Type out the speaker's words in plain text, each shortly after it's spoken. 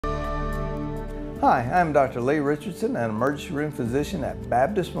Hi, I'm Dr. Lee Richardson, an emergency room physician at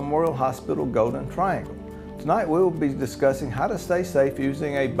Baptist Memorial Hospital Golden Triangle. Tonight we will be discussing how to stay safe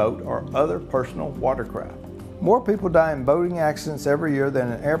using a boat or other personal watercraft. More people die in boating accidents every year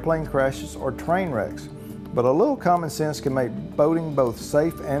than in airplane crashes or train wrecks, but a little common sense can make boating both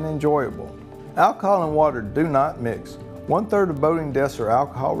safe and enjoyable. Alcohol and water do not mix. 1/3 of boating deaths are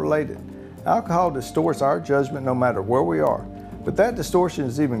alcohol related. Alcohol distorts our judgment no matter where we are, but that distortion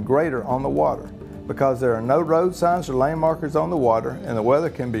is even greater on the water. Because there are no road signs or lane markers on the water and the weather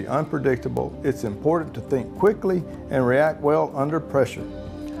can be unpredictable, it's important to think quickly and react well under pressure.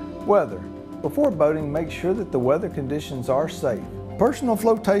 Weather. Before boating, make sure that the weather conditions are safe. Personal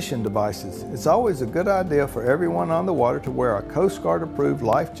flotation devices. It's always a good idea for everyone on the water to wear a Coast Guard approved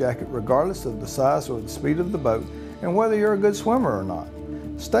life jacket regardless of the size or the speed of the boat and whether you're a good swimmer or not.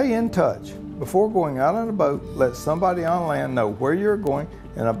 Stay in touch. Before going out on a boat, let somebody on land know where you're going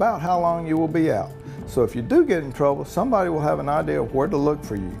and about how long you will be out. So if you do get in trouble, somebody will have an idea of where to look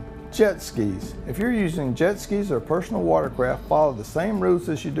for you. Jet skis. If you're using jet skis or personal watercraft, follow the same rules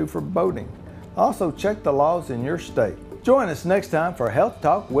as you do for boating. Also check the laws in your state. Join us next time for Health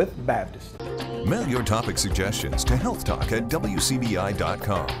Talk with Baptist. Mail your topic suggestions to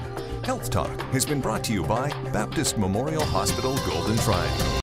healthtalk@wcbi.com. Health Talk has been brought to you by Baptist Memorial Hospital Golden Triangle.